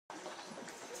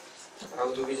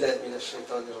أعوذ بالله من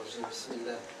الشيطان الرجيم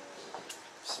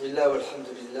بسم الله والحمد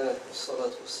لله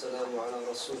والصلاة والسلام على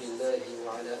رسول الله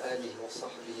وعلى آله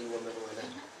وصحبه ومن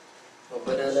والاه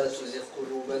ربنا لا تزغ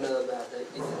قلوبنا بعد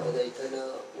إذ هديتنا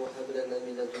وهب لنا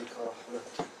من لدنك رحمة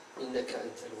إنك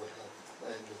أنت الوهاب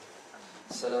آمين.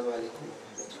 Salam alaikum wa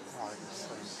rahmatullah.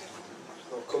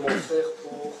 Donc, comment faire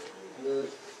pour me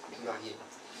marier?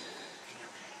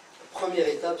 Première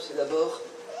étape, c'est d'abord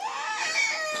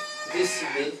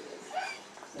décider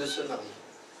de se marier.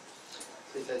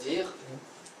 C'est-à-dire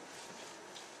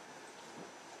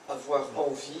avoir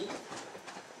envie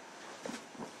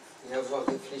et avoir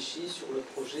réfléchi sur le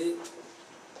projet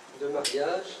de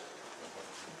mariage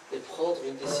et prendre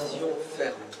une décision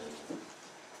ferme,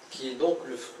 qui est donc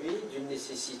le fruit d'une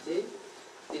nécessité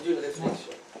et d'une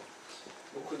réflexion.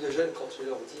 Beaucoup de jeunes, quand tu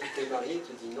leur dis « t'es marié »,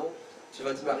 te disent « non, tu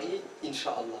vas te marier,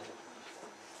 Inch'Allah ».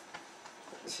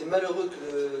 C'est malheureux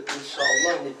que le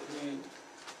Inch'Allah n'ait plus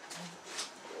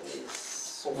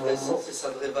son vrai sens et sa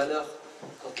vraie valeur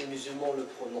quand les musulmans le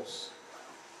prononcent.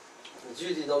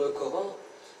 Dieu dit dans le Coran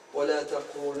 « وَلَا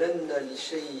تَقُولَنَّ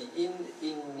لِشَيْءٍ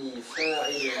إِنِّي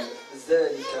فَاعِلٌ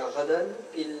ذَلِكَ غَدًا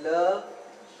إِلَّا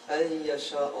أَن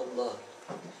يَشَاءَ اللَّهُ »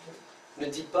 Ne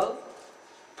dis pas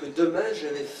que demain je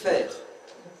vais faire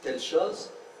telle chose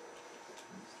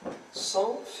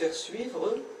sans faire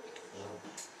suivre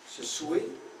ce souhait,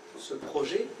 ce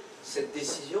projet, cette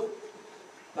décision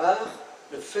par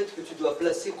le fait que tu dois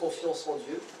placer confiance en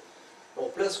Dieu. On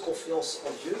place confiance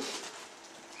en Dieu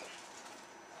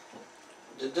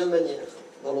de deux manières.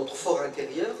 Dans notre fort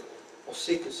intérieur, on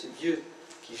sait que c'est Dieu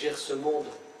qui gère ce monde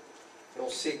et on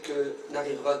sait que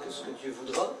n'arrivera que ce que Dieu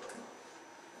voudra.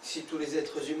 Si tous les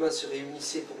êtres humains se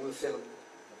réunissaient pour me faire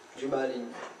du mal,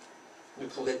 ils ne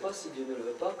pourraient pas si Dieu ne le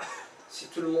veut pas. Si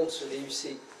tout le monde se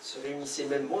réunissait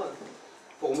même moi,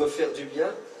 pour me faire du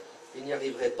bien, il n'y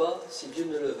arriverait pas si Dieu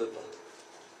ne le veut pas.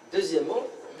 Deuxièmement,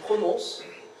 on prononce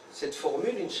cette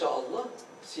formule, Inch'Allah,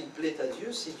 s'il plaît à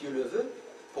Dieu, si Dieu le veut,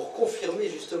 pour confirmer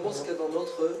justement ce qu'il y a dans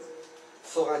notre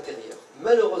fort intérieur.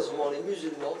 Malheureusement, les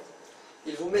musulmans,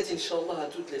 ils vous mettent Inch'Allah à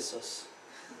toutes les sauces.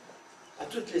 À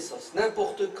toutes les sauces.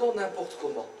 N'importe quand, n'importe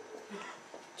comment.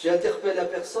 Tu interpelles la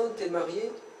personne, tu es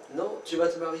marié? Non, tu vas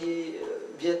te marier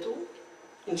bientôt?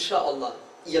 Inch'Allah.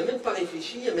 Il n'y a même pas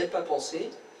réfléchi, il n'y a même pas pensé,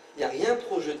 il n'y a rien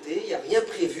projeté, il n'y a rien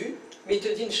prévu, mais il te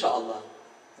dit Inch'Allah.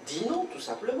 Dis non, tout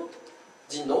simplement.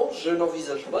 Dis non, je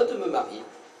n'envisage pas de me marier.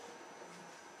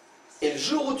 Et le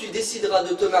jour où tu décideras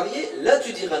de te marier, là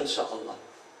tu diras Inch'Allah.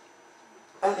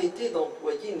 Arrêtez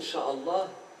d'employer Inch'Allah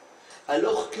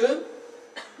alors que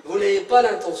vous n'avez pas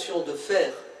l'intention de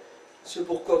faire ce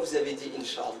pourquoi vous avez dit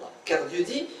Inch'Allah. Car Dieu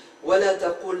dit وَلَا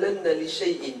تَقُولَنَّ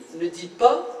لِشَيْءٍ. Ne dis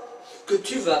pas que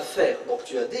tu vas faire. Donc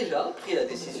tu as déjà pris la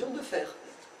décision de faire.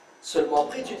 Seulement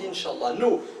après tu dis Inch'Allah.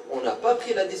 Nous, on n'a pas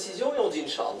pris la décision et on dit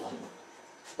Inch'Allah.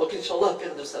 Donc Inch'Allah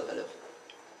perd de sa valeur.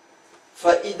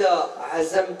 Fa'ida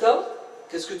azamta,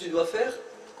 qu'est-ce que tu dois faire?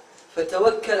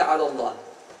 Fatawakkal ala Allah.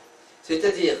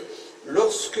 C'est-à-dire,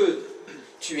 lorsque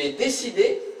tu es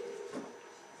décidé,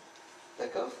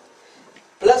 d'accord,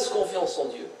 place confiance en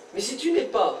Dieu. Mais si tu n'es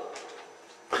pas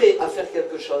prêt à faire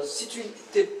quelque chose, si tu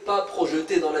t'es pas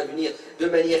projeté dans l'avenir de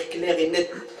manière claire et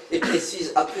nette et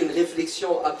précise, après une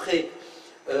réflexion, après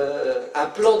un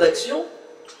plan d'action,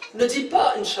 ne dis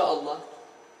pas Inch'Allah.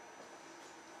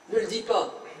 Ne le dis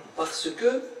pas, parce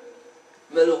que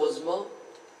malheureusement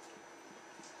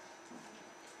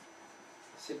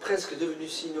c'est presque devenu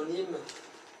synonyme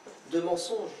de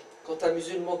mensonge. Quand un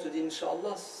musulman te dit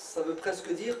Inch'Allah, ça veut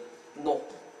presque dire non.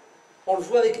 On le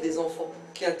voit avec des enfants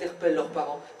qui interpellent leurs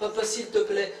parents. Papa, s'il te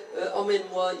plaît,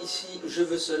 emmène-moi ici, je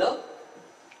veux cela.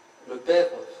 Le père,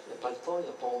 il n'a pas le temps, il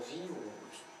n'a pas envie.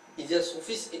 Il dit à son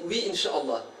fils, oui,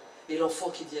 Inch'Allah. Et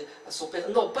l'enfant qui dit à son père,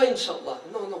 non, pas Inch'Allah.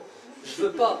 Non, non, je ne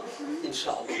veux pas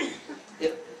Inch'Allah.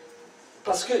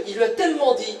 Parce qu'il lui a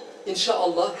tellement dit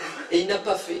Inch'Allah et il n'a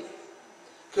pas fait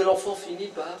que l'enfant finit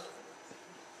par...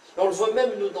 On le voit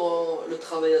même nous dans le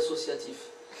travail associatif.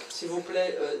 S'il vous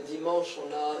plaît, dimanche,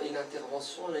 on a une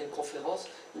intervention, on a une conférence,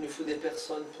 il nous faut des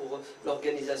personnes pour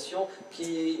l'organisation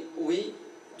qui, oui,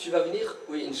 tu vas venir?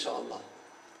 Oui, Inch'Allah.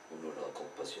 Oh là là, compte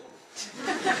pas sur nous.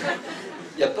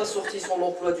 Il n'a pas sorti son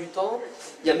emploi du temps,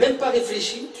 il n'a même pas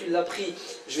réfléchi, tu l'as pris,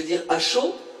 je veux dire, à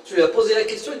chaud, tu lui as posé la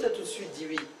question et tu as tout de suite dit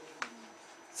oui.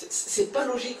 C'est pas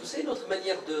logique, vous savez, notre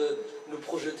manière de nous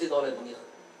projeter dans l'avenir.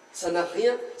 Ça n'a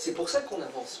rien, c'est pour ça qu'on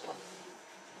n'avance pas.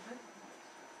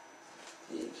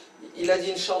 Il a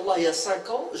dit Inch'Allah il y a 5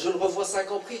 ans, je le revois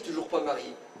 5 ans pris, toujours pas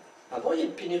marié. Ah bon, il y a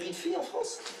une pénurie de filles en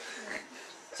France?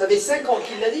 Ça fait 5 ans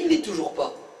qu'il l'a dit, il n'est toujours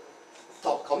pas.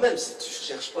 Attends, quand même, tu ne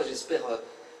cherches pas, j'espère,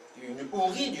 une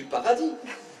hourie du paradis.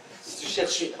 Si tu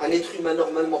cherches un être humain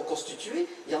normalement constitué,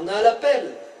 il y en a à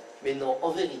l'appel. Mais non,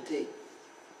 en vérité,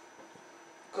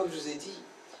 comme je vous ai dit,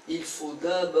 il faut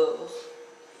d'abord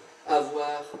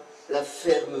avoir la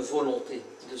ferme volonté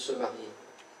de se marier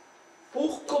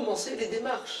pour commencer les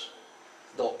démarches.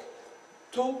 Donc,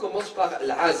 tout commence par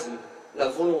l'azm, la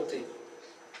volonté.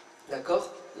 D'accord?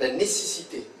 La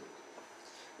nécessité.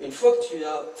 Une fois que tu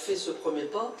as fait ce premier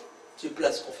pas, tu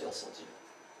places confiance en Dieu.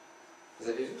 Vous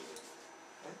avez vu?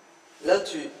 Là,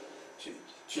 tu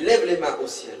lèves les mains au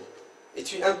ciel et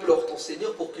tu implores ton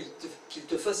Seigneur pour qu'il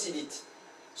te facilite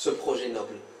ce projet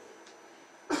noble.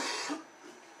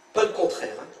 Pas le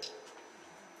contraire. Hein.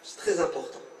 C'est très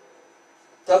important.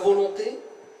 Ta volonté,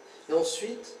 et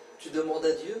ensuite, tu demandes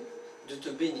à Dieu de te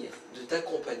bénir, de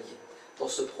t'accompagner dans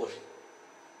ce projet.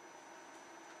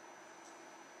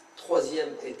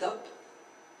 Troisième étape,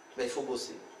 ben, il faut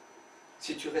bosser.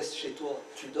 Si tu restes chez toi,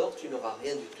 tu dors, tu n'auras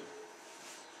rien du tout.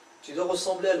 Tu dois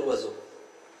ressembler à l'oiseau.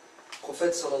 Le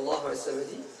prophète sallallahu alayhi wa sallam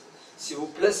dit, si vous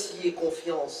placiez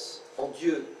confiance en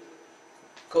Dieu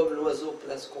comme l'oiseau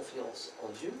place confiance en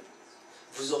Dieu,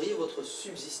 vous auriez votre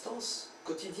subsistance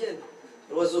quotidienne.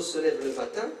 L'oiseau se lève le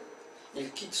matin,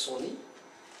 il quitte son nid,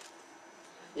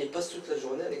 et il passe toute la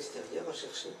journée à l'extérieur à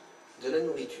chercher de la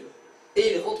nourriture.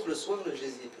 Et il rentre le soir, le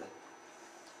gésier plein.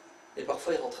 Et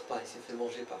parfois il ne rentre pas, il s'est fait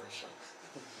manger par un chat.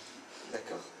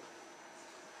 D'accord?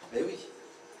 Mais oui.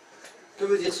 Que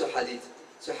veut dire ce hadith?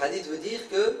 Ce hadith veut dire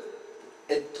que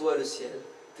aide-toi, le ciel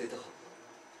t'aidera.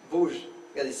 Bouge.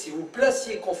 Regardez, si vous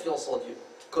placiez confiance en Dieu,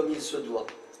 comme il se doit,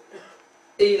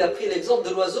 et il a pris l'exemple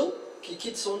de l'oiseau qui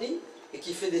quitte son nid et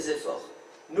qui fait des efforts.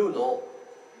 Nous, non.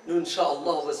 Nous, Inch'Allah,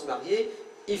 on va se marier,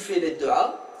 il fait les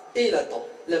du'a et il attend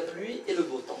la pluie et le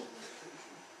beau temps.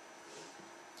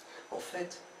 En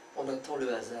fait, on attend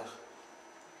le hasard.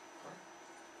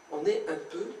 On est un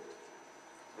peu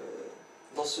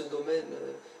dans ce domaine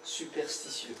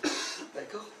superstitieux.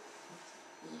 D'accord?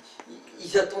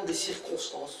 Ils attendent des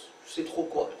circonstances. Je sais trop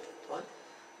quoi. Ouais.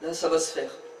 Là, ça va se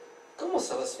faire. Comment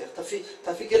ça va se faire? T'as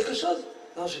fait quelque chose?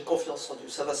 Non, j'ai confiance en Dieu.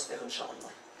 Ça va se faire, Inch'Allah.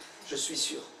 Je suis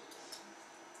sûr.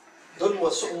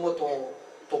 Sors-moi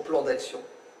ton plan d'action.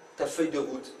 Ta feuille de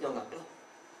route. Il n'y en a pas.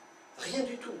 Rien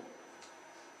du tout.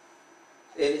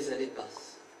 Et les années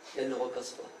passent. Et elles ne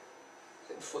repassent pas.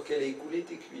 Une fois qu'elle est écoulée,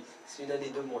 t'es cuite. C'est une année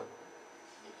de moins.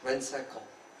 25 ans,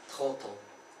 30 ans,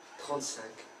 35.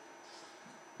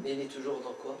 Mais il est toujours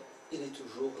dans quoi? Il est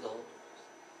toujours dans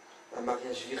un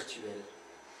mariage virtuel.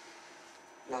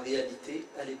 La réalité,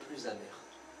 elle est plus amère.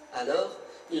 Alors,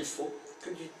 il faut que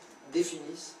tu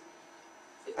définisses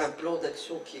un plan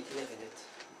d'action qui est clair et net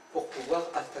pour pouvoir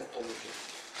atteindre ton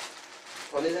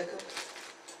objectif. On est d'accord?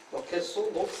 Donc, quelles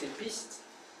sont donc ces pistes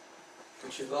que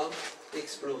tu vas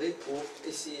explorer pour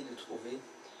essayer de trouver?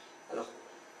 Alors,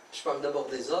 je parle d'abord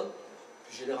des hommes,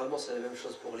 puis généralement c'est la même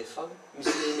chose pour les femmes, mais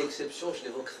s'il y a une exception, je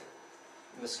l'évoquerai.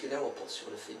 Le masculin l'emporte sur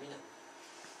le féminin.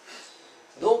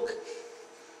 Donc,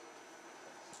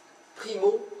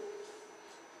 primo,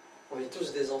 on est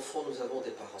tous des enfants, nous avons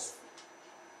des parents.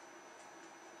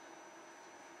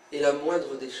 Et la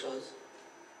moindre des choses,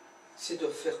 c'est de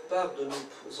faire part de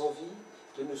nos envies,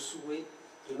 de nos souhaits,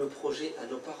 de nos projets à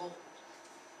nos parents.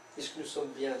 Est-ce que nous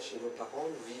sommes bien chez nos parents,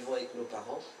 nous vivons avec nos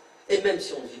parents, et même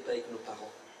si on ne vit pas avec nos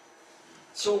parents,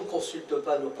 si on ne consulte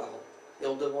pas nos parents, et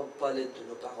on ne demande pas l'aide de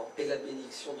nos parents, et la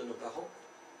bénédiction de nos parents,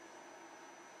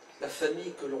 la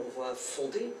famille que l'on va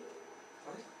fonder,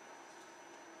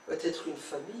 va être une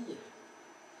famille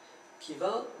qui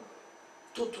va,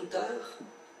 tôt ou tard,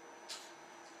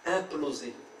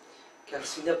 imploser. Car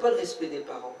s'il n'y a pas le respect des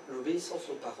parents, l'obéissance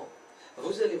aux parents,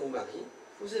 vous allez vous marier,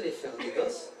 vous allez faire des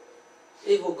gosses,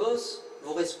 et vos gosses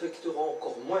vous respecteront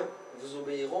encore moins, vous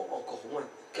obéiront encore moins,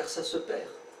 car ça se perd.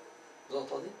 Vous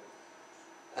entendez?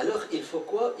 Alors il faut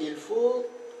quoi? Il faut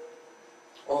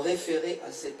en référer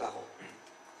à ses parents.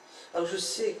 Alors je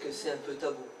sais que c'est un peu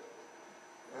tabou,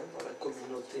 dans la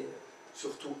communauté,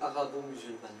 surtout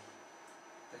arabo-musulmane.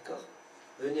 D'accord?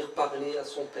 Venir parler à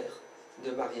son père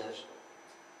de mariage.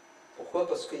 Pourquoi?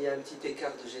 Parce qu'il y a un petit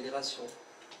écart de génération.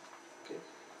 Okay?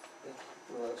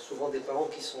 Souvent des parents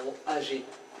qui sont âgés.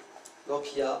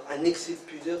 Donc il y a un excès de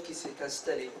pudeur qui s'est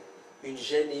installé, une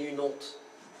gêne et une honte.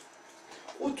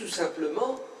 Ou tout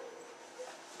simplement,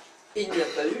 il n'y a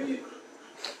pas eu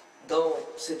dans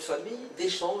cette famille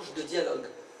d'échange, de dialogue.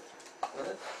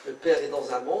 Le père est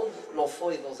dans un monde,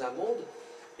 l'enfant est dans un monde,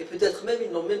 et peut-être même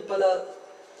ils n'ont même pas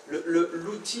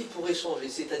l'outil pour échanger,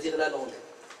 c'est-à-dire la langue.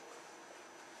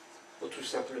 Ou tout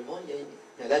simplement,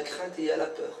 il y a la crainte et il y a la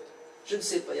peur. Je ne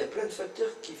sais pas, il y a plein de facteurs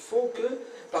qui font que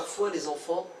parfois les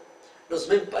enfants n'osent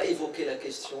même pas évoquer la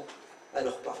question à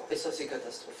leurs parents. Et ça, c'est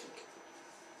catastrophique.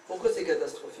 Pourquoi c'est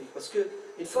catastrophique? Parce que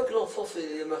une fois que l'enfant fait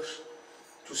les démarches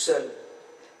tout seul,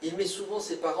 il met souvent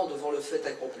ses parents devant le fait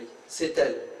accompli. C'est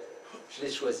elle, je l'ai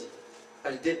choisie.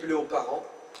 Elle déplaît aux parents,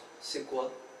 c'est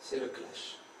quoi? C'est le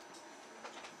clash.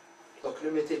 Donc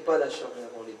ne mettez pas la charrue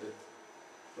avant les bœufs.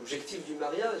 L'objectif du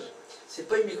mariage, c'est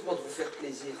pas uniquement de vous faire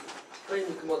plaisir, c'est pas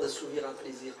uniquement d'assouvir un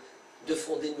plaisir, de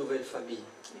fonder une nouvelle famille.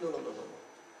 Non, non, non, non, non.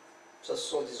 Ça, ce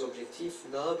sont des objectifs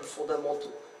nobles,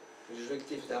 fondamentaux.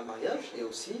 L'objectif d'un mariage est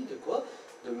aussi de quoi?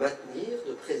 De maintenir,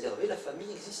 de préserver la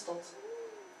famille existante.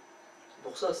 C'est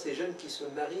pour ça, ces jeunes qui se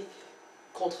marient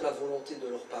contre la volonté de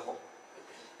leurs parents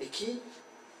et qui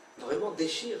vraiment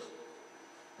déchirent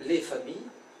les familles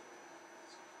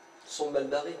sont mal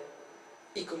barrés.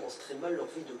 Ils commencent très mal leur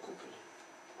vie de couple.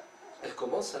 Elle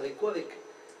commence avec quoi? Avec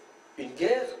une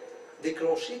guerre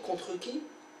déclenchée contre qui?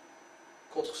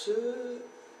 Contre ceux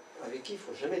avec qui il ne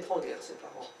faut jamais être en guerre, ses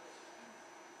parents.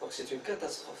 Donc c'est une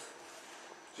catastrophe.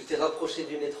 Tu t'es rapproché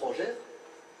d'une étrangère,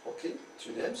 ok,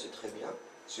 tu l'aimes, c'est très bien,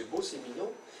 c'est beau, c'est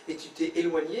mignon, et tu t'es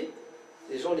éloigné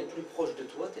des gens les plus proches de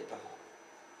toi, tes parents.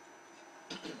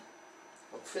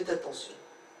 Donc faites attention.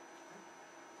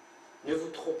 Ne vous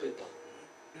trompez pas.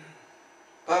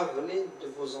 Parlez de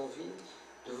vos envies,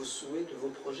 de vos souhaits, de vos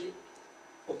projets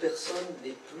aux personnes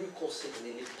les plus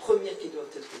concernées, les premières qui doivent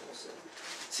être concernées.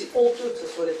 C'est honteux que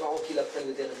ce soit les parents qui l'apprennent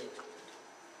le dernier,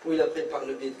 ou ils l'apprennent par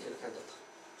le biais de quelqu'un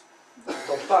d'autre.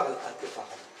 T'en parles à tes parents,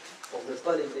 pour ne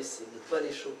pas les blesser, ne pas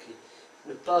les choquer,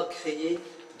 ne pas créer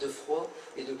de froid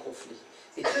et de conflit.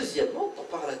 Et deuxièmement, t'en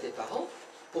parles à tes parents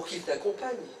pour qu'ils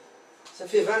t'accompagnent. Ça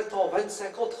fait 20 ans,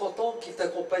 25 ans, 30 ans qu'ils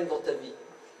t'accompagnent dans ta vie,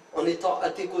 en étant à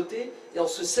tes côtés et en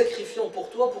se sacrifiant pour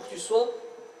toi, pour que tu sois,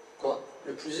 quoi,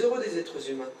 le plus heureux des êtres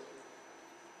humains.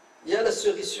 Il y a la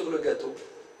cerise sur le gâteau,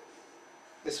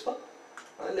 n'est-ce pas?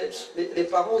 Les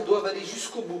parents doivent aller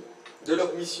jusqu'au bout de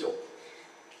leur mission.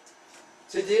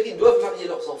 C'est-à-dire, ils doivent marier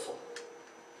leurs enfants.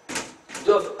 Ils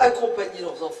doivent accompagner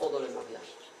leurs enfants dans le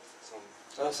mariage.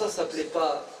 Alors ça ne plaît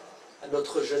pas à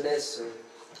notre jeunesse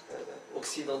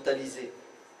occidentalisée.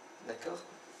 D'accord?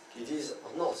 Qui disent,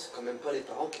 oh non, c'est quand même pas les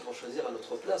parents qui vont choisir à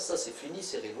notre place, ça c'est fini,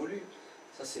 c'est révolu.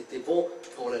 Ça c'était bon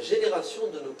pour la génération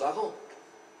de nos parents.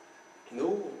 Nous,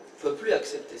 on ne peut plus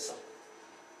accepter ça.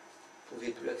 Vous ne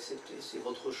pouvez plus accepter, c'est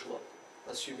votre choix.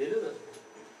 Assumez-le.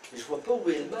 Mais je ne vois pas où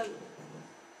est le mal.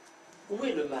 Où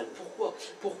est le mal? Pourquoi?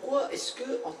 Pourquoi est-ce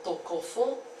que, en tant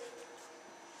qu'enfant,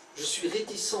 je suis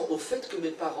réticent au fait que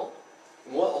mes parents,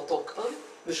 moi en tant qu'homme,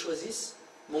 me choisissent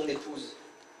mon épouse?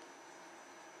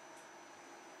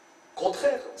 Au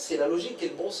contraire, c'est la logique et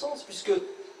le bon sens, puisque,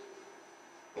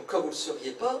 comme vous ne le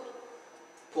seriez pas,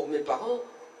 pour mes parents,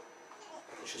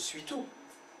 je suis tout.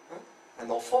 Hein? Un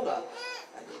enfant, là,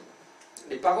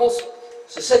 les parents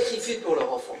se sacrifient pour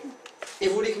leur enfant. Et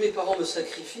vous voulez que mes parents me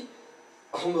sacrifient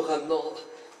en me ramenant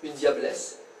une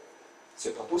diablesse?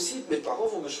 C'est pas possible. Mes parents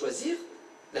vont me choisir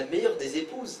la meilleure des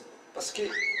épouses, parce qu'ils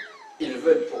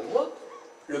veulent pour moi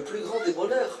le plus grand des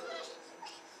bonheurs.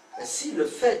 Ainsi, le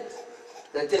fait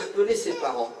d'interpeller ses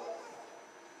parents,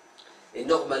 et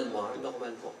normalement,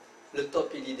 le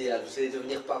top et l'idéal, vous allez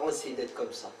devenir parent, essayez d'être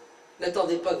comme ça.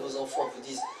 N'attendez pas que vos enfants vous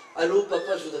disent « Allô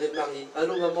papa, je voudrais me marier.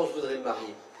 Allô maman, je voudrais me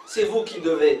marier. » C'est vous qui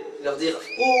devez leur dire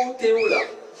 « Oh, t'es où là?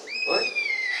 Ouais.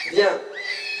 Viens,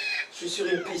 je suis sur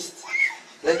une piste.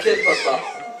 Laquelle papa?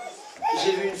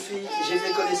 J'ai vu une fille, j'ai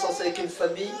fait connaissance avec une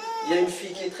famille, il y a une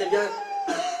fille qui est très bien. »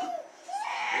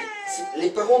 Les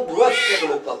parents doivent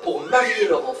faire le pas pour marier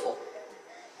leur enfant.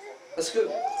 Parce que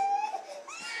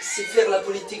c'est faire la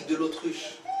politique de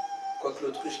l'autruche. Quoique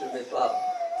l'autruche ne met pas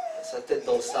sa tête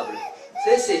dans le sable.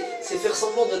 C'est faire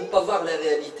semblant de ne pas voir la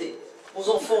réalité. Vos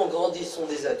enfants ont grandi, sont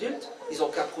des adultes, ils n'ont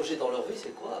qu'un projet dans leur vie,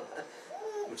 c'est quoi?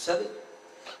 Vous le savez.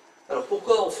 Alors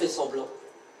pourquoi on fait semblant?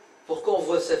 Pourquoi on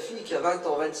voit sa fille qui a 20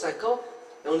 ans, 25 ans,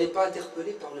 et on n'est pas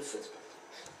interpellé par le fait?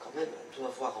 Quand même, elle doit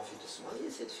avoir envie de se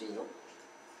marier, cette fille, non?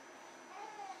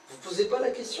 Vous ne posez pas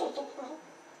la question en tant que parent?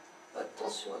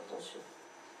 Attention, attention.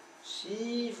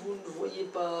 Si vous ne voyez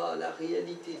pas la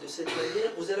réalité de cette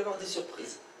manière, vous allez avoir des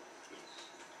surprises.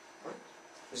 Ouais.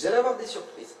 Vous allez avoir des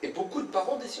surprises. Et beaucoup de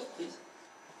parents ont des surprises.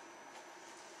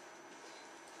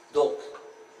 Donc,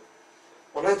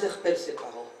 on interpelle ses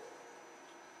parents.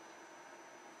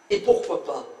 Et pourquoi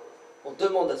pas, on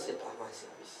demande à ses parents un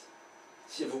service.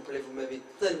 S'il vous plaît, vous m'avez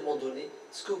tellement donné.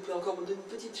 Est-ce que vous pouvez encore me donner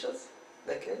une petite chose?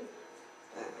 Laquelle?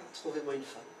 Trouvez-moi une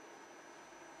femme.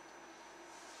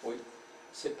 Oui,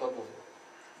 c'est pas bon.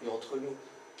 Mais entre nous,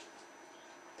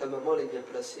 ta maman, elle est bien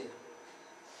placée.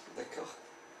 D'accord?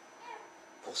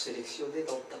 Pour sélectionner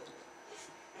dans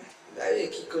le tas. Et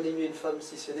qui connaît mieux une femme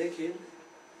si ce n'est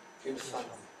qu'une femme?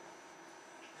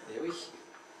 Eh oui.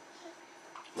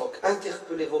 Donc,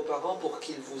 interpellez vos parents pour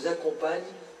qu'ils vous accompagnent,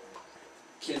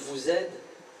 qu'ils vous aident,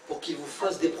 pour qu'ils vous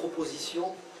fassent des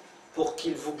propositions, pour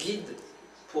qu'ils vous guident,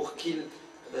 pour qu'ils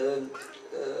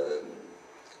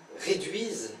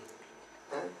réduisent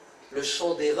le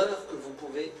champ d'erreur que vous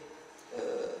pouvez,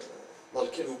 dans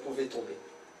lequel vous pouvez tomber.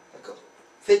 D'accord?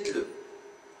 Faites-le.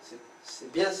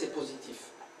 C'est bien, c'est positif.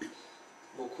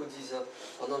 Beaucoup disent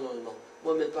 « Oh non, non, non.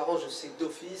 Moi, mes parents, je sais que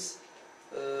d'office,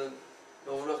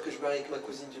 vont vouloir que je marie avec ma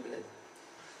cousine du bled.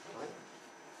 Ouais.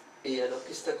 Et alors,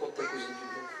 qu'est-ce que tu as contre ta cousine du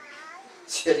bled?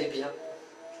 Si elle est bien.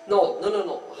 Non, non, non,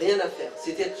 non, rien à faire.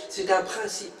 C'était un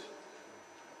principe.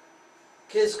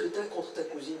 Qu'est-ce que tu as contre ta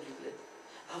cousine du bled?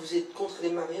 Ah, vous êtes contre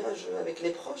les mariages avec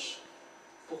les proches?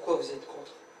 Pourquoi vous êtes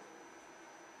contre?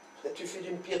 Tu fais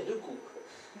d'une pierre deux coups.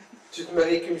 Tu te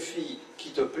maries avec une fille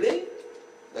qui te plaît,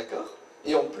 d'accord?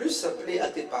 Et en plus, ça plaît à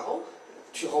tes parents,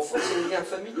 tu renforces les liens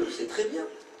familiaux, c'est très bien.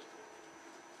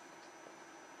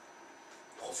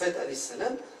 Le prophète, alayhi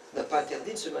salam, n'a pas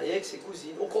interdit de se marier avec ses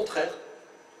cousines, au contraire.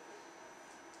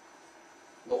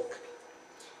 Donc,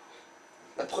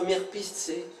 la première piste,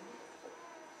 c'est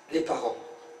les parents.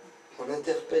 On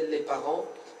interpelle les parents,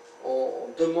 on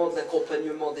demande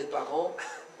l'accompagnement des parents,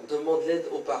 on demande l'aide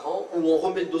aux parents, ou on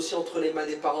remet le dossier entre les mains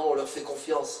des parents, on leur fait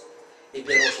confiance. Et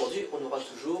bien entendu, on aura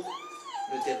toujours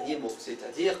le dernier mot,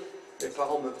 c'est-à-dire, mes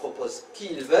parents me proposent qui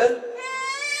ils veulent,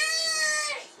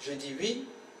 je dis oui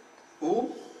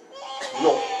ou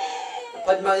non.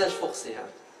 Pas de mariage forcé, hein,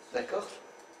 d'accord?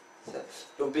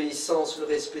 L'obéissance, le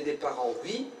respect des parents,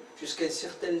 oui, jusqu'à une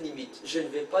certaine limite. Je ne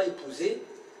vais pas épouser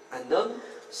un homme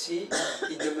s'il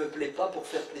ne me plaît pas pour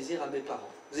faire plaisir à mes parents.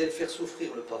 Vous allez le faire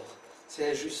souffrir, le pauvre. C'est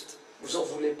injuste. Vous n'en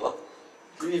voulez pas.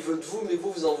 Lui, il veut de vous, mais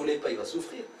vous, vous n'en voulez pas. Il va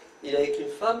souffrir. Il est avec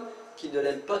une femme qui ne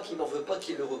l'aime pas, qui n'en veut pas,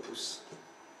 qui le repousse.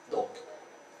 Donc,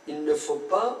 il ne faut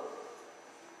pas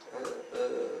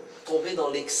tomber dans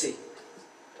l'excès.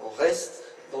 On reste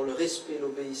dans le respect et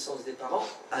l'obéissance des parents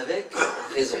avec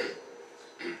raison.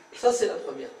 Ça, c'est la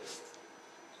première piste.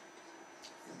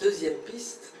 Deuxième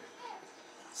piste,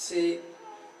 c'est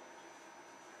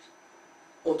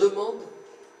on demande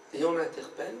et on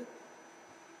interpelle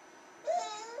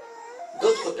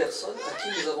d'autres personnes à qui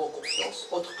nous avons confiance,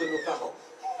 autres que nos parents.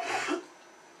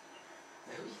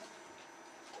 Ben oui.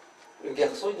 Le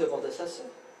garçon, il demande à sa sœur.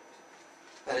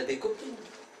 Elle a des copines.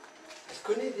 Elle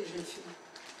connaît des jeunes filles.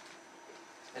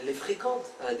 Elle les fréquente.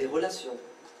 Elle a des relations.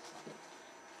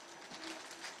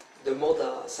 Demande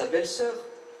à sa belle-sœur.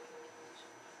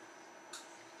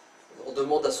 On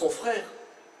demande à son frère.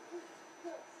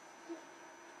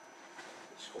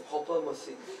 Je ne comprends pas, moi,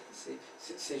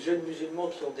 ces jeunes musulmans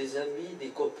qui ont des amis, des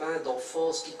copains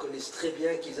d'enfance, qui connaissent très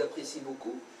bien, qu'ils apprécient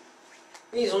beaucoup.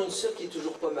 Et ils ont une sœur qui n'est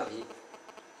toujours pas mariée.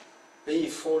 Et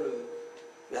ils font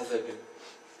l'aveugle.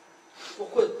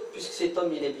 Pourquoi? Puisque cet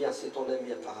homme, il est bien, c'est ton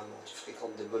ami apparemment. Tu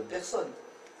fréquentes de bonnes personnes.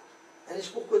 Allez,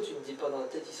 pourquoi tu ne me dis pas dans la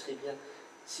tête, il serait bien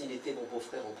s'il était mon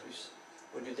beau-frère en plus,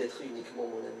 au lieu d'être uniquement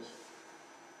mon ami?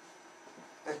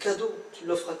 Un cadeau, tu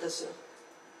l'offres à ta sœur.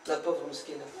 La pauvre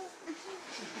Mouskina.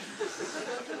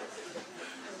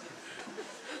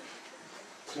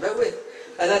 Ben ouais,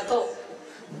 elle attend.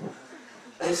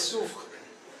 Elle souffre.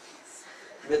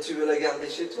 Mais tu veux la garder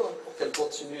chez toi pour qu'elle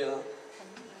continue à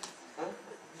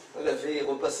laver et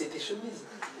repasser tes chemises.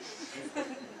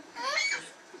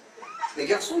 Les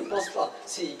garçons, ils ne pensent pas.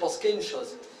 Si, ils pensent qu'à une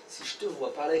chose. Si je te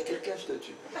vois parler avec quelqu'un, je te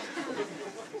tue.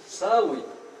 Ça, oui.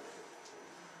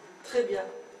 Très bien.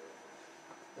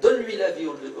 Donne-lui la vie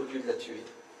au lieu de la tuer.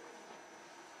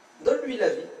 Donne-lui la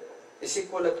vie. Et c'est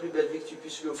quoi la plus belle vie que tu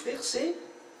puisses lui offrir? C'est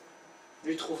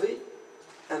lui trouver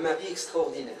un mari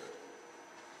extraordinaire.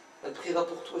 Elle priera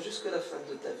pour toi jusqu'à la fin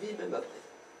de ta vie, même après.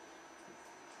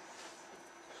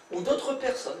 Ou d'autres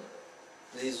personnes,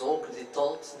 des oncles, des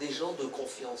tantes, des gens de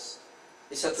confiance.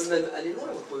 Et ça peut même aller loin.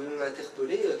 Vous pouvez même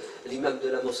interpeller l'imam de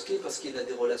la mosquée parce qu'il a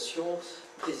des relations,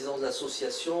 président de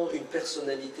l'association, une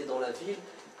personnalité dans la ville.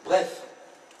 Bref,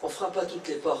 on ne fera pas toutes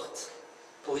les portes.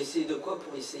 Pour essayer de quoi?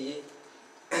 Pour essayer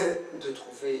de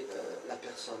trouver la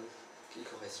personne qui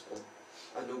correspond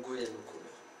à nos goûts et à nos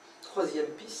couleurs. Troisième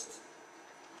piste,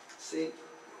 c'est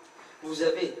vous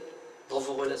avez dans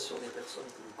vos relations des personnes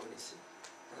que vous connaissez.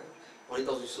 Hein? On est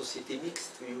dans une société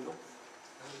mixte, oui ou non?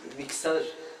 Hein? Le mixage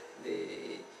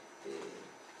des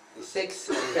sexes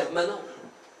est permanent.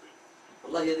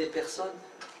 Allah, il y a des personnes,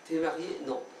 t'es marié?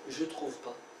 Non, je ne trouve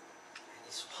pas.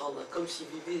 Subhanallah, comme s'il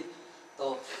vivait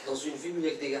dans une ville où il y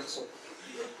a que des garçons.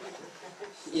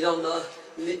 Il y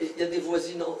a des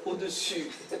voisines au-dessus,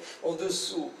 en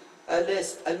dessous, à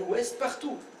l'est, à l'ouest,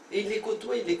 partout. Et il les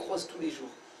côtoie, il les croise tous les jours.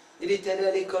 Il est allé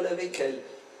à l'école avec elle.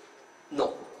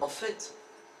 Non, en fait,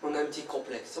 on a un petit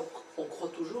complexe. On croit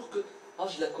toujours que « Ah,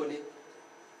 je la connais ».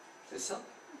 C'est ça.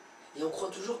 Et on croit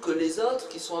toujours que les autres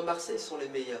qui sont à Marseille sont les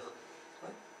meilleurs. Ouais.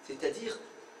 C'est-à-dire,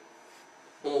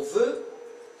 on veut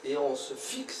et on se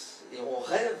fixe et on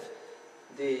rêve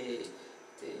des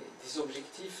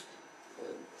objectifs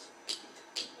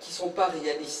qui ne sont pas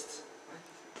réalistes.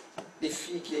 Ouais. Les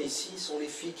filles qu'il y a ici sont les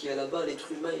filles qu'il y a là-bas.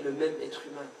 L'être humain est le même être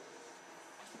humain.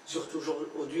 Surtout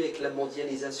aujourd'hui avec la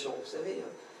mondialisation, vous savez.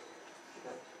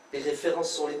 Les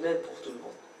références sont les mêmes pour tout le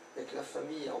monde. Avec la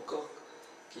famille, encore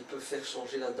qui peut faire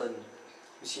changer la donne.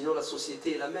 Mais sinon, la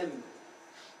société est la même.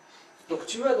 Donc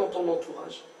tu as dans ton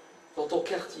entourage, dans ton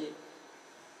quartier,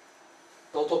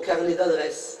 dans ton carnet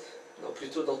d'adresses,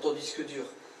 plutôt dans ton disque dur,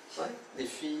 ouais, des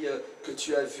filles que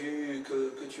tu as vues,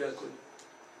 que tu as connues.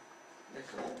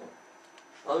 D'accord.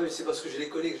 Ah oui, c'est parce que je les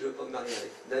connais que je ne veux pas me marier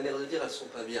avec. D'un air de dire, elles ne sont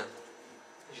pas bien.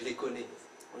 Je les connais.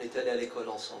 On est allés à l'école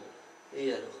ensemble.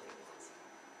 Et alors?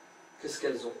 Qu'est-ce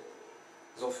qu'elles ont?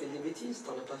 Elles ont fait des bêtises,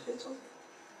 t'en as pas fait toi?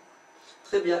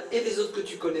 Très bien. Et les autres que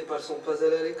tu connais pas, elles ne sont pas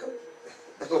allées à l'école?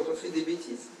 Elles n'ont pas fait des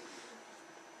bêtises?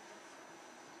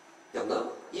 Il y en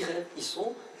a, ils rêvent, ils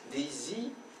sont des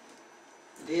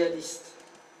idéalistes.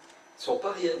 Ils ne sont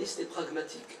pas réalistes et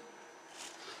pragmatiques.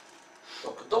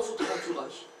 Donc dans votre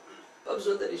entourage, pas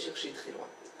besoin d'aller chercher très loin.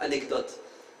 Anecdote,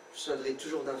 je me souviendrai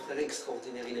toujours d'un frère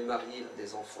extraordinaire, il est marié, il a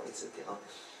des enfants, etc.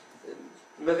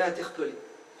 Il m'avait interpellé.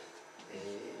 Et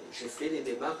j'ai fait les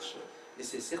démarches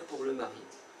nécessaires pour le marier.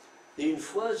 Et une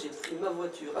fois, j'ai pris ma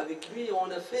voiture avec lui et on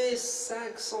a fait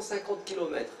 550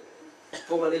 km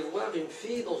pour aller voir une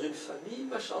fille dans une famille,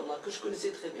 machallah, que je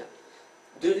connaissais très bien.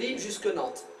 De Lille jusque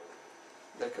Nantes.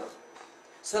 D'accord?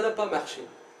 Ça n'a pas marché.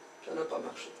 Ça n'a pas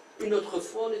marché. Une autre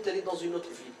fois, on est allé dans une autre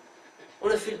ville. On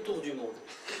a fait le tour du monde.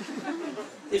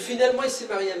 Et finalement, il s'est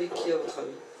marié avec qui, à votre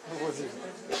avis?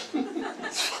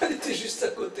 Elle était juste à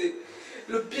côté.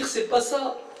 Le pire, c'est pas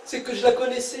ça. C'est que je la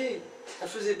connaissais. Elle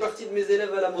faisait partie de mes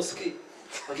élèves à la mosquée.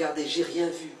 Regardez, j'ai rien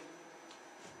vu.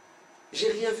 J'ai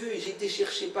rien vu. J'ai été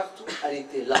chercher partout. Elle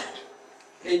était là.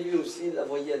 Et lui aussi, il la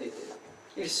voyait, elle était là.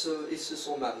 Ils se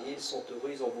sont mariés, ils sont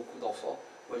heureux, ils ont beaucoup d'enfants.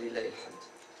 Walillah ilhamd.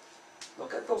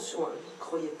 Donc attention, hein, ne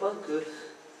croyez pas que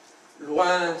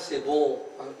loin, c'est bon.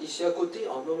 Ici à côté,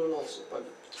 oh non, non, non, c'est pas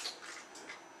bien.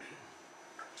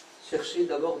 Cherchez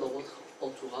d'abord dans votre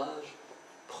entourage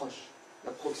proche,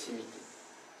 la proximité.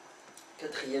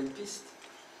 Quatrième piste,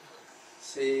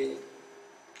 c'est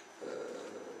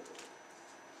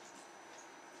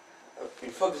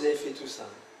une fois que vous avez fait tout ça,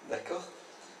 d'accord,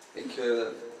 et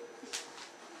que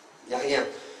il n'y a rien,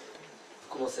 vous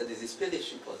commencez à désespérer, je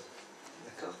suppose,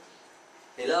 d'accord.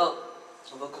 Et là,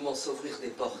 on va commencer à ouvrir des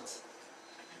portes.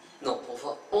 Non, on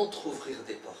va entrouvrir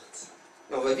des portes.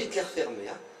 Mais on va vite les refermer,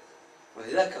 hein. On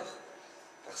est d'accord.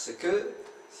 Parce que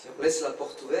si on laisse la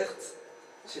porte ouverte,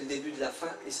 c'est le début de la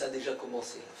fin et ça a déjà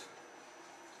commencé la fin.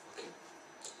 Okay.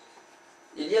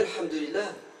 Il y a,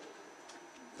 alhamdulillah,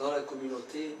 dans la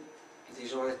communauté, des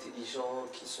gens intelligents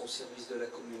qui sont au service de la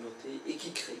communauté et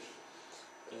qui créent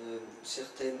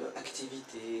certaines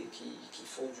activités, qui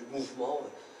font du mouvement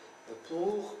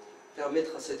pour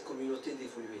permettre à cette communauté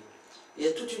d'évoluer. Il y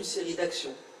a toute une série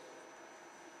d'actions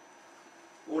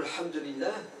où,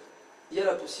 alhamdulillah, il y a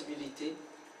la possibilité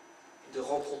de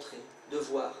rencontrer, de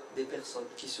voir des personnes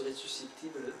qui seraient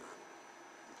susceptibles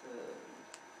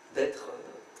d'être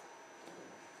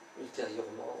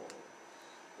ultérieurement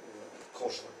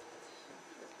conjoints.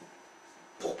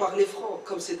 Pour parler franc,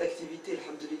 comme cette activité,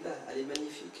 alhamdulillah, elle est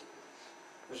magnifique.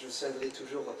 Je me souviendrai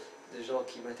toujours des gens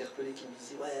qui m'interpellaient, qui me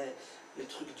disaient « Ouais, le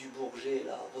truc du Bourget,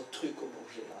 là, votre truc au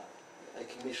Bourget, là,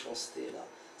 avec une méchanceté, là,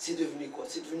 c'est devenu quoi?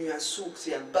 C'est devenu un souk,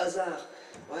 c'est un bazar.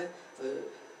 Ouais,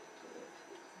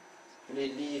 les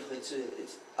livres, etc. »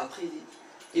 Après,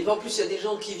 et en plus, il y a des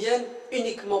gens qui viennent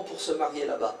uniquement pour se marier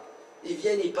là-bas. Ils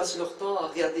viennent, ils passent leur temps à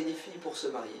regarder les filles pour se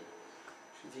marier.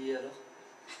 Je dis alors,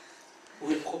 où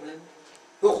est le problème?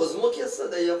 Heureusement qu'il y a ça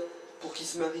d'ailleurs, pour qu'ils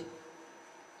se marient.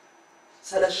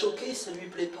 Ça l'a choqué, ça ne lui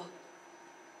plaît pas.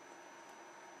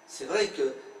 C'est vrai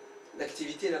que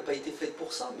l'activité n'a pas été faite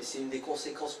pour ça, mais c'est une des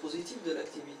conséquences positives de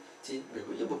l'activité. Mais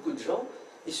il y a beaucoup de gens,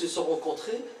 ils se sont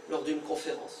rencontrés lors d'une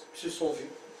conférence, ils se sont vus,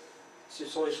 ils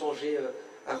se sont échangés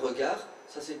un regard,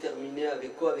 ça s'est terminé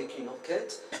avec quoi? Avec une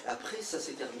enquête, après ça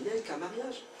s'est terminé avec un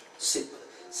mariage. C'est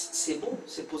bon,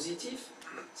 c'est positif,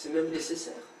 c'est même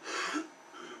nécessaire.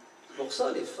 Pour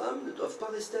ça, les femmes ne doivent pas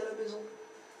rester à la maison.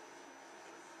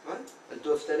 Ouais, elles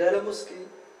doivent aller à la mosquée.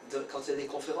 Quand il y a des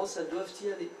conférences, elles doivent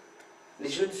y aller. Les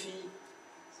jeunes filles,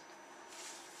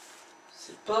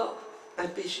 c'est pas un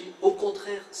péché. Au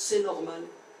contraire, c'est normal.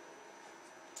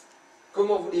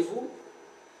 Comment voulez-vous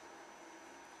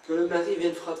que le mari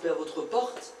vienne frapper à votre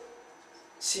porte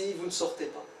si vous ne sortez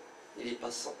pas. Il n'est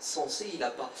pas censé, il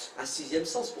n'a pas un sixième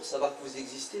sens pour savoir que vous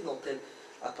existez dans tel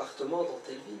appartement, dans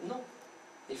telle ville. Non.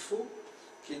 Il faut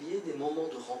qu'il y ait des moments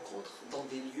de rencontre dans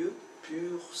des lieux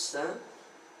purs, sains,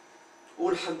 où,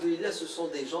 alhamdoulilah, ce sont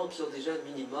des gens qui ont déjà un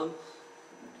minimum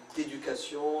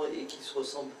d'éducation et qui se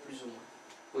ressemblent plus ou moins.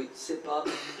 Oui, ce n'est pas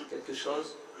quelque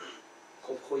chose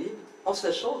qu'on prohibe, en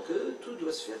sachant que tout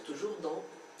doit se faire toujours dans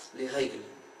les règles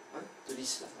de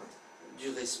l'islam, du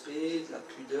respect, de la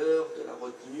pudeur, de la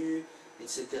retenue,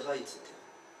 etc. etc.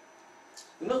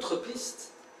 Une autre piste,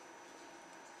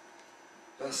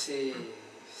 ben c'est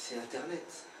Internet.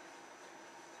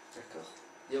 D'accord?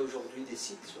 Il y a aujourd'hui des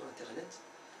sites sur Internet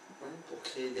pour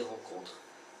créer des rencontres.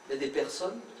 Il y a des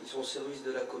personnes qui sont au service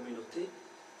de la communauté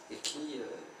et qui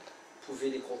pouvaient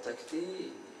les contacter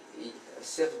et elles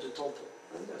servent de tampon,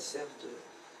 elles servent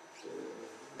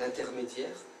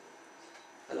d'intermédiaire.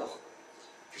 Alors,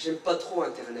 j'aime pas trop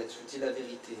Internet, je vous dis la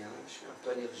vérité, je suis un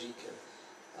peu allergique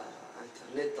à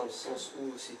Internet dans le sens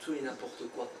où c'est tout et n'importe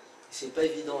quoi. Et c'est pas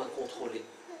évident à contrôler.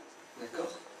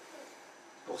 D'accord?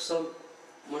 Pour ça,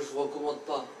 moi je ne vous recommande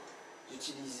pas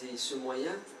d'utiliser ce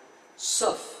moyen,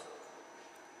 sauf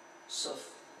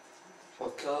en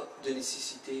cas de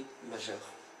nécessité majeure.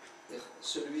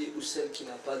 Celui ou celle qui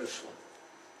n'a pas le choix,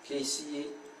 qui a essayé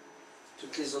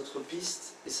toutes les autres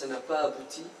pistes et ça n'a pas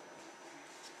abouti.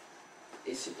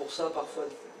 Et c'est pour ça, parfois,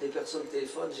 des personnes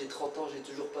téléphonent, j'ai 30 ans, j'ai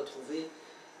toujours pas trouvé,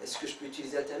 est-ce que je peux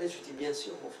utiliser Internet? Je dis, bien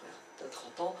sûr, mon frère, tu as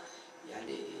 30 ans, il y a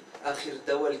les akhir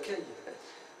dawal kay.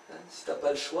 Si tu n'as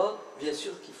pas le choix, bien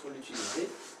sûr qu'il faut l'utiliser,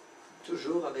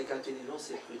 toujours avec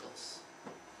intelligence et prudence.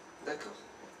 D'accord?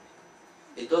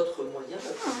 Et d'autres moyens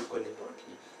que je ne connais pas,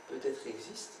 qui peut-être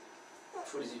existent, il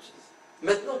faut les utiliser.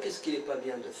 Maintenant, qu'est-ce qu'il n'est pas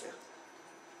bien de faire?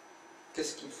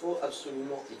 Qu'est-ce qu'il faut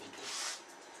absolument éviter?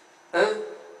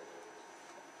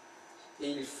 Et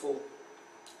il faut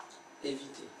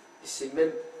éviter, et c'est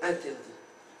même interdit,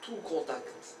 tout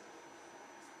contact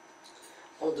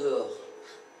en dehors,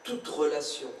 toute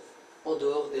relation en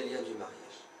dehors des liens du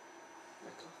mariage.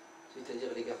 D'accord?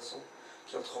 C'est-à-dire les garçons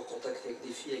qui entrent en contact avec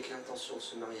des filles avec l'intention de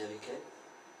se marier avec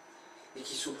elles, et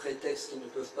qui sous prétexte qu'ils ne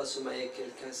peuvent pas se marier avec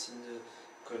quelqu'un s'ils ne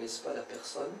connaissent pas la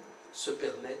personne, se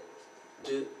permettent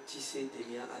de tisser des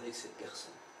liens avec cette personne.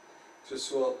 Que ce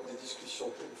soit des discussions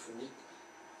téléphoniques,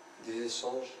 des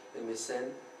échanges, des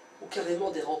mécènes, ou carrément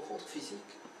des rencontres physiques.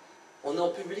 On est en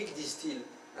public, disent-ils,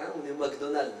 on est au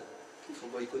McDonald's, qu'il faut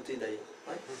boycotter d'ailleurs.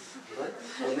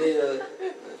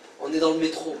 On est dans le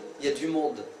métro, il y a du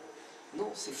monde.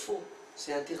 Non, c'est faux,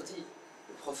 c'est interdit.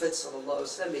 Le prophète sallallahu alayhi wa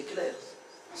sallam est clair.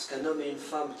 Parce qu'un homme et une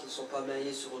femme qui ne sont pas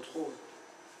mariés se retrouvent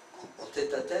en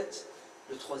tête à tête,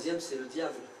 le troisième c'est le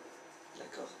diable.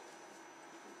 D'accord?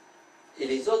 Et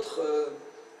les autres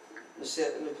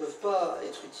ne peuvent pas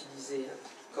être utilisés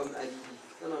comme alibi.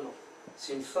 Non, non, non.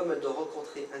 Si une femme elle doit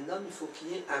rencontrer un homme, il faut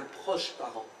qu'il y ait un proche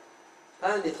parent.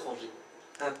 Pas un étranger,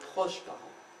 un proche parent.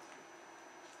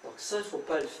 Donc ça, il ne faut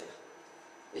pas le faire.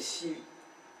 Et si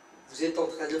vous êtes en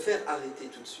train de le faire, arrêtez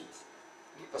tout de suite.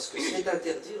 Parce que c'est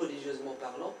interdit, religieusement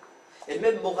parlant, et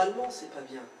même moralement, c'est pas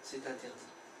bien, c'est interdit.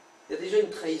 Il y a déjà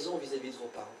une trahison vis-à-vis de vos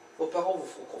parents. Vos parents vous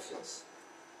font confiance.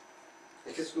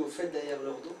 Et qu'est-ce que vous faites derrière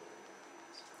leur dos?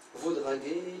 Vous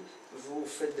draguez, vous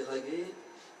faites draguer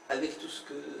avec tout ce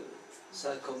que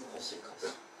ça a comme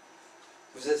conséquence.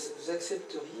 Vous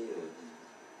accepteriez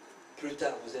plus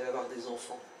tard, vous allez avoir des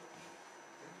enfants.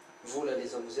 Vous là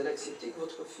les hommes, vous allez accepter que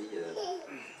votre fille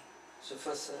se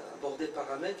fasse aborder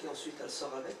par un mec et ensuite elle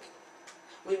sort avec?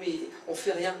 Oui mais on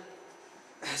fait rien.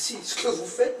 Ah, si, ce que vous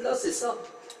faites là c'est ça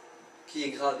qui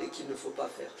est grave et qu'il ne faut pas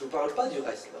faire. Je ne vous parle pas du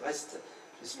reste. Le reste,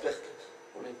 j'espère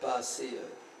qu'on n'est pas assez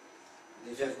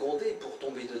dévergondé pour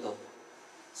tomber dedans.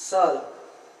 Ça là,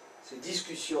 ces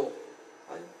discussions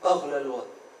hors la loi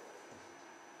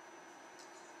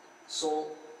sont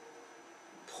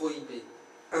prohibées,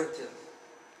 interdites.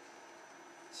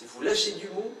 Si vous lâchez du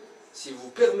mot, si vous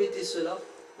permettez cela,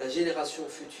 la génération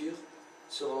future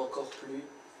sera encore plus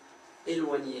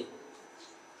éloignée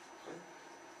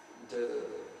de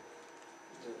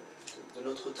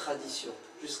notre tradition,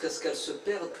 jusqu'à ce qu'elle se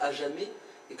perde à jamais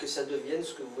et que ça devienne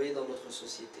ce que vous voyez dans notre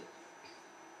société.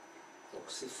 Donc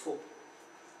c'est faux.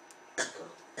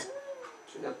 D'accord?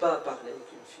 Tu n'as pas à parler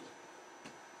avec une fille.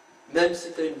 Même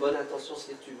si tu as une bonne intention,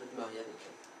 si tu veux te marier avec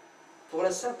elle. Pour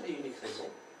la simple et unique raison,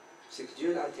 c'est que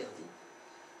Dieu l'a interdit.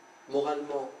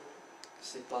 Moralement,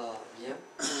 c'est pas bien.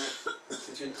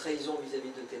 C'est une trahison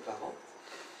vis-à-vis de tes parents.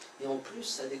 Et en plus,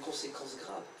 ça a des conséquences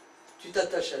graves. Tu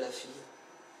t'attaches à la fille,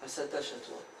 elle s'attache à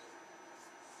toi.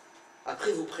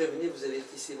 Après, vous prévenez, vous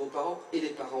avertissez vos parents et les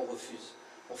parents refusent.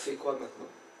 On fait quoi maintenant?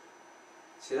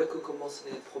 C'est là que commencent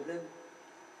les problèmes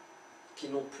qui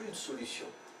n'ont plus de solution.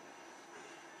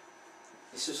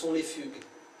 Et ce sont les fugues.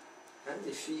 Hein,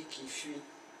 les filles qui fuient,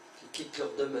 qui quittent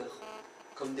leur demeure,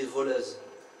 comme des voleuses.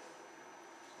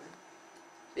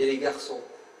 Et les garçons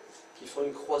qui font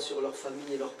une croix sur leur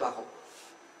famille et leurs parents.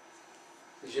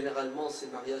 Et généralement, ces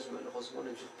mariages, malheureusement,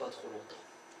 ne durent pas trop longtemps.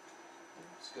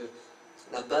 Parce que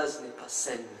la base n'est pas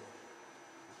saine.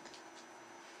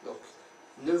 Donc,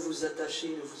 ne vous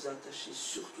attachez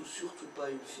surtout, surtout pas à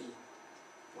une fille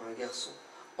ou à un garçon,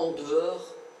 en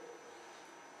dehors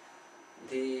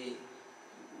des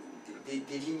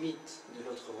limites de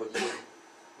notre religion.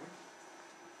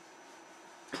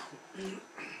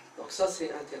 Donc ça,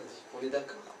 c'est interdit. On est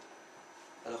d'accord?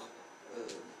 Alors,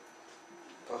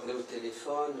 parler au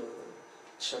téléphone,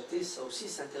 chatter, ça aussi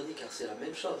c'est interdit, car c'est la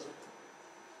même chose.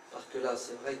 Parce que là,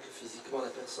 c'est vrai que physiquement, la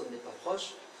personne n'est pas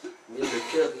proche, mais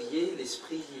le cœur y est,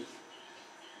 l'esprit y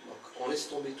est. Donc, on laisse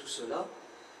tomber tout cela.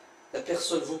 La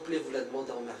personne vous plaît, vous la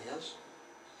demandez en mariage.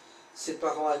 Ses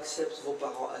parents acceptent, vos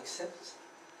parents acceptent.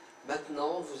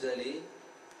 Maintenant, vous allez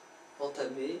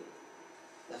entamer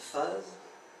la phase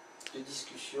de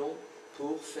discussion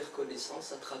pour faire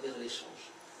connaissance à travers l'échange.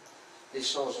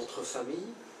 L'échange entre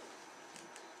familles,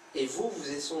 et vous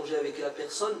échangez avec la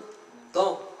personne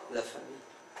dans la famille.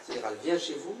 C'est-à-dire, elle vient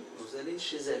chez vous, vous allez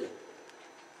chez elle,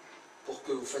 pour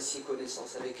que vous fassiez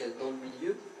connaissance avec elle dans le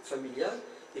milieu familial,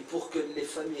 et pour que les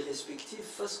familles respectives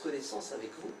fassent connaissance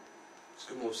avec vous. Parce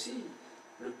que moi aussi,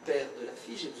 le père de la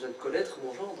fille, j'ai besoin de connaître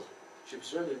mon gendre, j'ai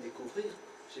besoin de le découvrir,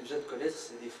 j'ai besoin de connaître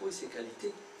ses défauts et ses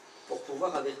qualités, pour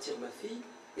pouvoir avertir ma fille,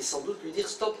 et sans doute lui dire,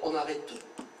 stop, on arrête tout.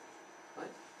 Ouais.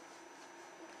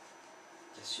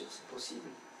 Bien sûr, c'est possible.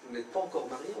 Vous n'êtes pas encore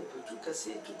marié, on peut tout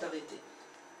casser et tout arrêter.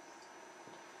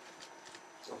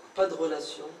 Donc, pas de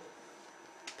relation,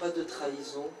 pas de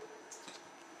trahison,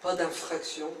 pas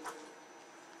d'infraction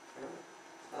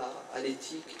à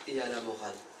l'éthique et à la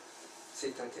morale.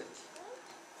 C'est interdit.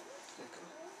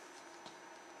 D'accord?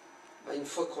 Une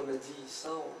fois qu'on a dit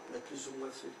ça, on a plus ou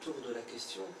moins fait le tour de la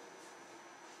question.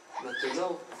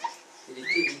 Maintenant, il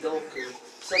est évident que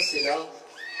ça, c'est la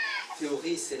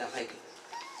théorie, c'est la règle.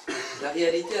 La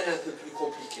réalité, elle est un peu plus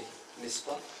compliquée, n'est-ce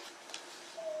pas?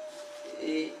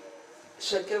 Et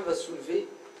chacun va soulever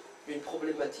une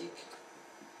problématique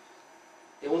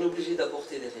et on est obligé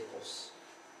d'apporter des réponses.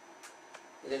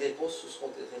 Et les réponses, ce seront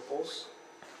des réponses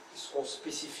qui seront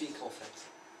spécifiques en fait.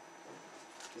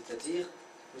 C'est-à-dire,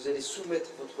 vous allez soumettre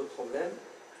votre problème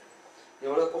et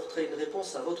on apportera une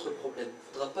réponse à votre problème. Il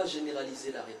ne faudra pas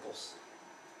généraliser la réponse.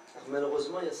 Car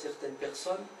malheureusement, il y a certaines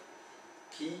personnes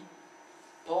qui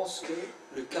pensent que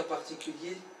le cas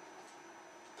particulier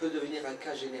peut devenir un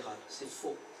cas général. C'est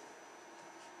faux.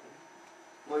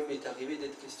 Moi, il m'est arrivé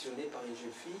d'être questionné par une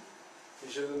jeune fille.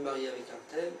 Je veux me marier avec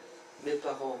un tel. Mes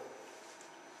parents,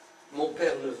 mon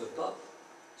père ne veut pas,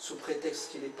 sous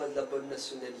prétexte qu'il n'est pas de la bonne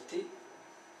nationalité.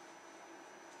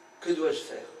 Que dois-je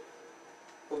faire?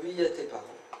 Obéis à tes parents.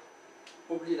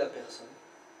 Oublie la personne.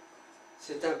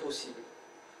 C'est impossible.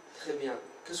 Très bien.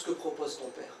 Qu'est-ce que propose ton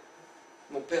père?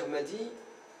 Mon père m'a dit,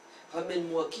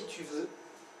 ramène-moi qui tu veux,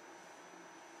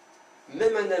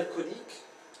 même un alcoolique,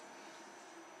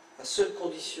 la seule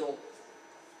condition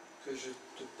que je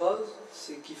te pose,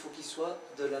 c'est qu'il faut qu'il soit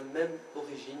de la même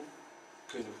origine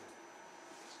que nous.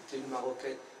 C'était une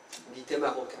Marocaine, elle était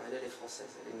marocaine, elle est française,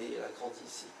 elle est née, elle a grandi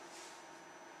ici.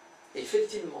 Et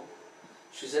effectivement,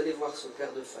 je suis allé voir ce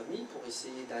père de famille pour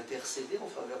essayer d'intercéder en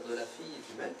faveur de la fille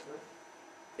et du maître.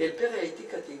 Et le père a été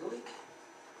catégorique.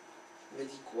 Il m'a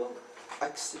dit quoi?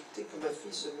 Accepter que ma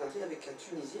fille se marie avec un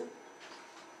Tunisien?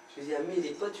 Je lui ai dit, ah mais il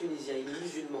n'est pas tunisien, il est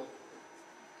musulman.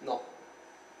 Non,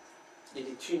 il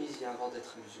est tunisien avant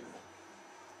d'être musulman.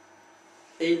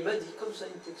 Et il m'a dit comme ça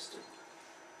une texto.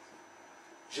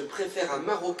 Je préfère un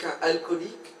Marocain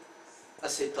alcoolique à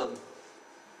cet homme.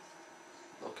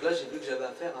 Donc là, j'ai vu que j'avais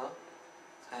affaire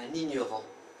à un ignorant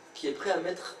qui est prêt à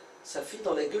mettre sa fille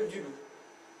dans la gueule du loup.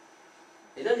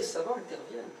 Et là, les savants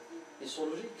interviennent. Ils sont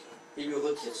logiques. Ils lui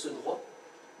retirent ce droit,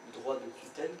 le droit de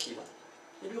tutelle qu'il a.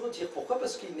 Ils lui retirent. Pourquoi?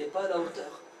 Parce qu'il n'est pas à la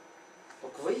hauteur.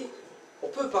 Donc vous voyez, on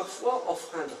peut parfois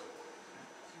enfreindre.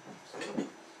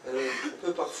 On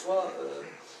peut parfois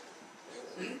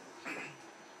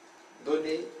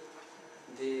donner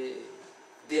des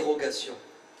dérogations.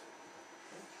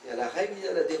 Il y a la règle, il y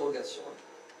a la dérogation.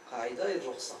 Qaïda et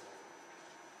Jorsa.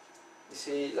 Et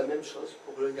c'est la même chose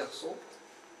pour le garçon,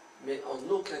 mais en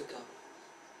aucun cas,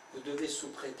 vous devez sous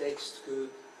prétexte que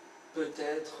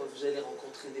peut-être vous allez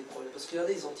rencontrer des problèmes. Parce qu'il y en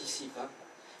a, ils anticipent. Hein.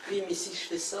 Oui, mais si je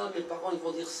fais ça, mes parents ils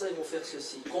vont dire ça, ils vont faire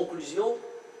ceci. Conclusion,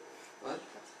 ouais,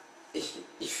 et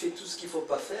il fait tout ce qu'il ne faut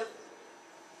pas faire,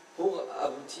 pour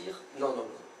aboutir. Non, non,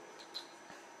 non.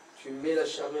 Tu mets la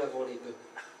charrue avant les bœufs.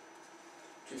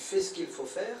 Tu fais ce qu'il faut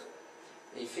faire.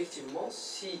 Et effectivement,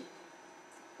 si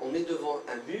on est devant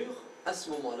un mur, à ce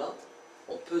moment-là,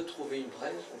 on peut trouver une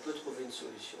brèche, on peut trouver une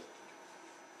solution.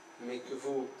 Mais que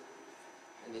vous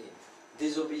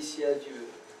désobéissiez à Dieu,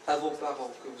 à vos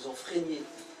parents, que vous enfreigniez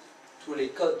tous les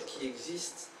codes qui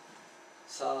existent,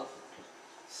 ça,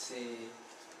 c'est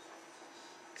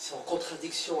en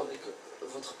contradiction avec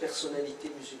votre personnalité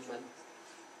musulmane.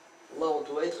 Là, on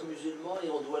doit être musulman et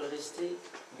on doit le rester,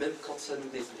 même quand ça nous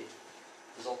déplaît.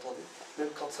 Vous entendez? Même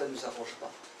quand ça ne nous arrange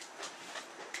pas.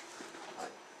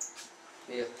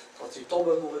 Ouais. Et quand tu tombes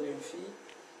amoureux d'une fille,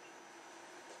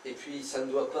 et puis ça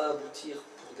ne doit pas aboutir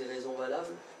pour des raisons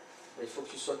valables, il faut que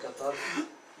tu sois capable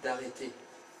d'arrêter,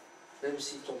 même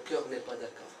si ton cœur n'est pas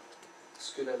d'accord.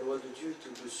 Parce que la loi de Dieu est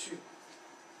au-dessus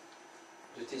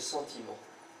de tes sentiments.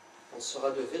 On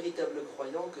sera de véritables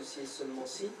croyants que si et seulement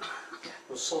si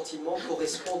nos sentiments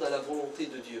correspondent à la volonté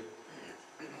de Dieu.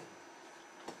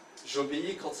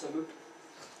 J'obéis quand ça me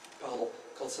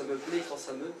plaît, quand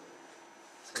ça me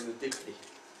déplaît.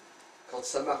 Quand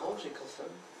ça m'arrange et quand ça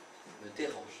me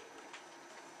dérange.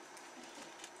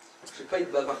 Je ne vais pas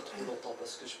être bavard trop longtemps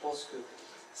parce que je pense que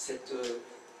cette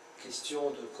question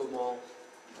de comment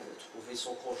trouver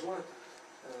son conjoint,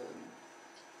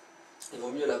 il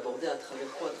vaut mieux l'aborder à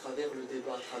travers quoi? À travers le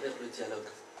débat, à travers le dialogue.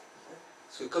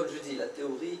 Parce que comme je dis, la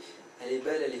théorie, elle est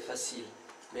belle, elle est facile,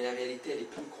 mais la réalité, elle est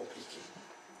plus compliquée.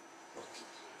 Donc,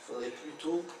 il faudrait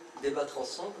plutôt débattre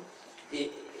ensemble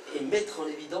et mettre en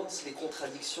évidence les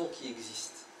contradictions qui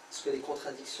existent. Parce que les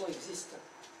contradictions existent.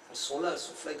 Elles sont là, elles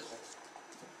sont flagrantes.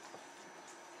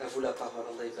 À vous la parole.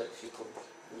 Allah yabarak fikum.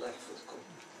 Allah yahfazkum.